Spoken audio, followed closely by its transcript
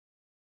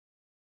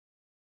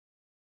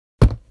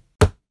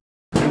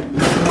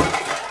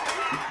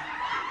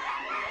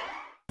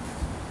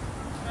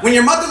When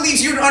your mother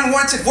leaves you an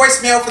unwarranted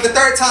voicemail for the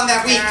 3rd time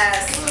that week,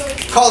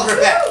 call her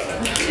back.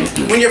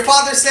 When your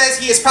father says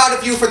he is proud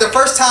of you for the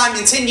first time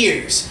in 10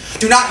 years,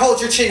 do not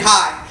hold your chin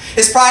high.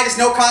 His pride is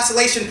no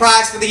consolation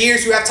prize for the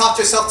years you have taught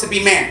yourself to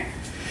be man.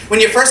 When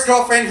your first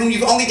girlfriend, whom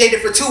you've only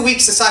dated for 2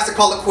 weeks, decides to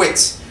call it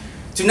quits,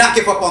 do not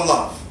give up on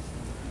love.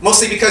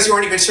 Mostly because you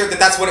aren't even sure that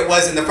that's what it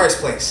was in the first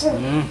place.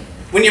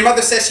 When your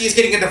mother says she is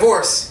getting a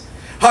divorce,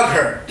 hug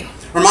her.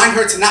 Remind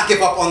her to not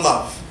give up on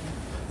love.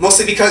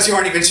 Mostly because you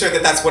aren't even sure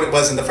that that's what it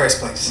was in the first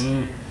place.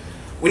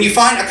 When you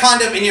find a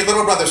condom in your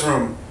little brother's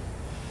room,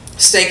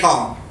 stay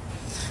calm.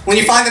 When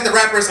you find that the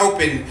wrapper is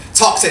open,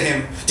 talk to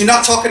him. Do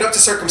not chalk it up to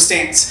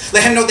circumstance.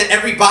 Let him know that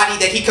every body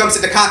that he comes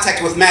into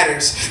contact with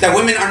matters. That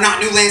women are not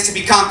new lands to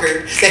be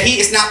conquered. That he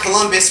is not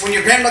Columbus. When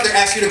your grandmother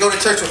asks you to go to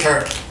church with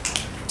her,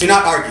 do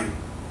not argue.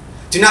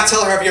 Do not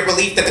tell her of your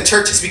belief that the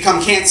church has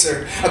become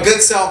cancer, a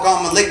good cell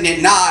gone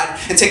malignant. Nod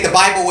and take the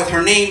Bible with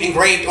her name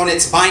engraved on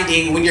its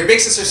binding. When your big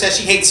sister says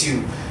she hates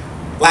you,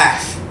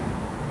 laugh.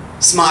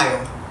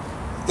 Smile.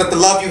 Let the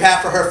love you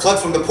have for her flood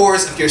from the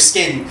pores of your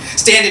skin.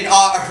 Stand in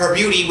awe of her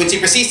beauty when she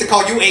proceeds to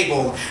call you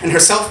Abel and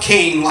herself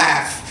Cain.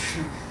 Laugh.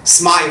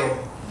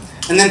 Smile.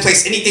 And then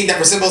place anything that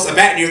resembles a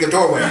bat near the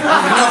doorway. You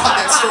know how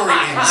that story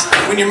ends.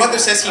 When your mother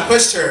says he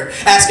pushed her,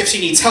 ask if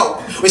she needs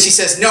help. When she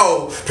says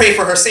no, pray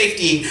for her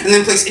safety. And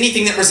then place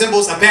anything that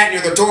resembles a bat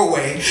near the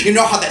doorway. You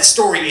know how that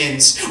story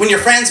ends. When you're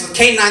friends with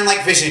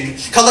K9-like vision,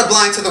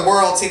 colorblind to the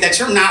world, say that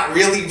you're not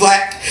really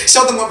black.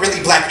 Show them what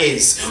really black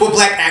is. What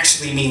black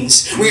actually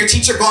means. When your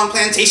teacher-gone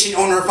plantation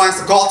owner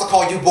finds the gall to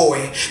call you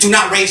boy, do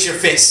not raise your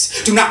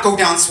fists. Do not go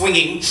down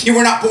swinging. You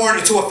were not born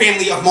into a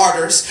family of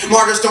martyrs.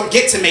 Martyrs don't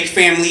get to make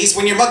families.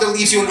 When your mother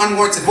leaves you an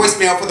unwarranted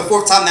voicemail for the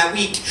 4th time that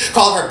week,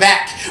 call her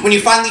back. When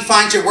you finally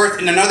find your worth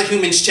in another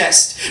human's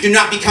chest, do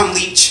not become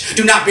leech.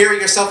 Do not bury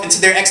yourself into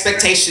their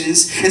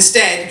expectations.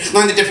 Instead,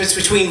 learn the difference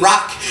between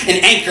rock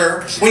and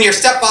anchor. When your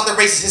stepfather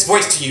raises his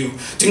voice to you,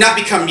 do not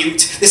become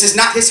mute. This is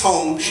not his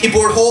home. He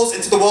bored holes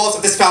into the walls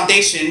of this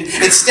foundation.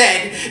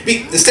 Instead,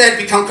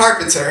 become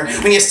carpenter.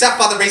 When your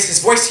stepfather raises his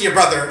voice to your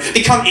brother,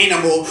 become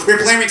animal.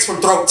 Rip larynx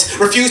from throat.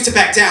 Refuse to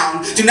back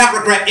down. Do not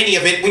regret any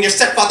of it. When your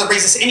stepfather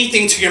raises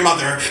anything to your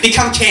mother,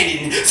 become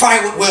cannon.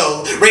 Fire with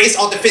will. Raise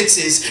all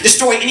defenses.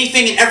 Destroy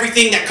anything and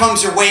everything that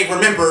comes your way.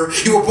 Remember,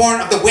 you were born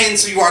of the wind,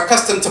 so you are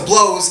accustomed to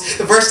blows.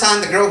 The first time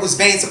the girl whose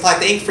veins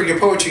supplied the ink for your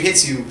poetry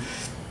hits you,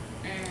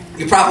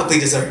 you probably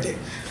deserved it.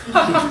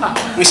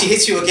 When she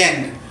hits you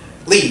again,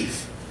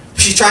 leave.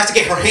 She tries to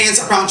get her hands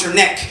around your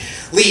neck,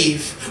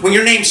 leave. When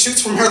your name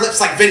shoots from her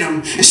lips like venom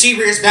and she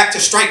rears back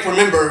to strike,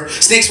 remember,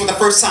 snakes were the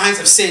first signs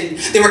of sin.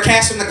 They were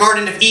cast from the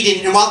Garden of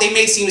Eden, and while they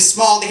may seem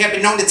small, they have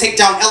been known to take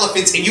down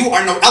elephants, and you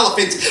are no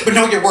elephant, but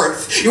know your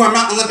worth. You are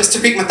Mount Olympus to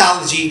Greek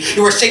mythology.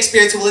 You are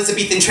Shakespeare to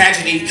Elizabethan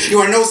tragedy. You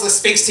are noseless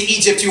Sphinx to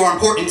Egypt. You are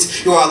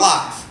important. You are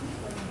alive.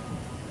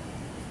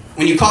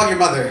 When you call your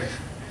mother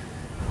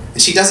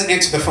and she doesn't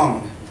answer the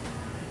phone,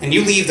 and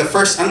you leave the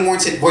first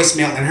unwarranted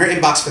voicemail in her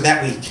inbox for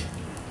that week,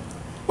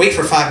 wait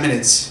for 5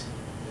 minutes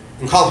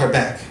and call her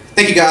back.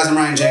 Thank you guys, I'm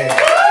Ryan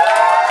J.